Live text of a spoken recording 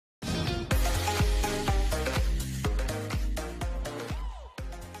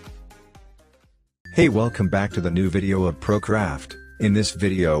Hey, welcome back to the new video of ProCraft. In this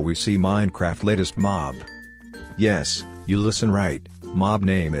video we see Minecraft latest mob. Yes, you listen right, mob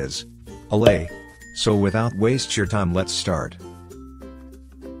name is Allay. So without waste your time, let's start.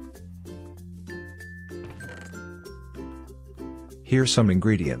 Here's some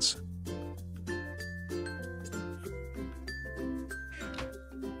ingredients.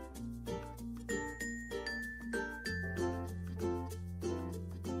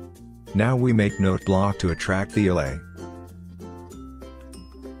 Now we make note block to attract the Allay.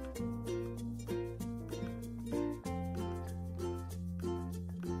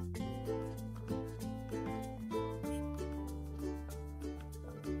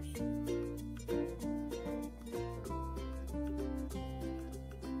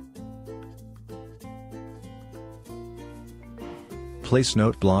 Place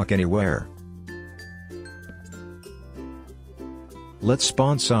note block anywhere. Let's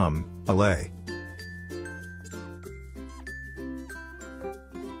spawn some Allay.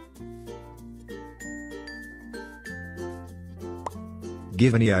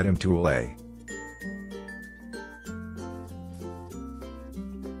 Give any item to Allay.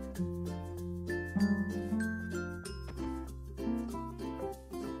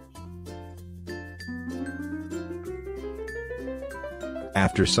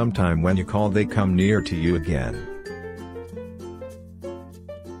 After some time, when you call, they come near to you again.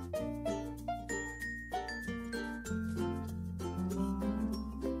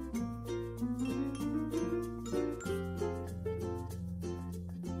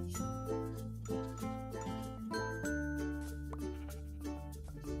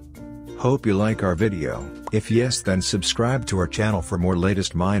 Hope you like our video. If yes, then subscribe to our channel for more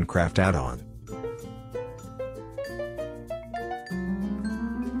latest Minecraft add-on.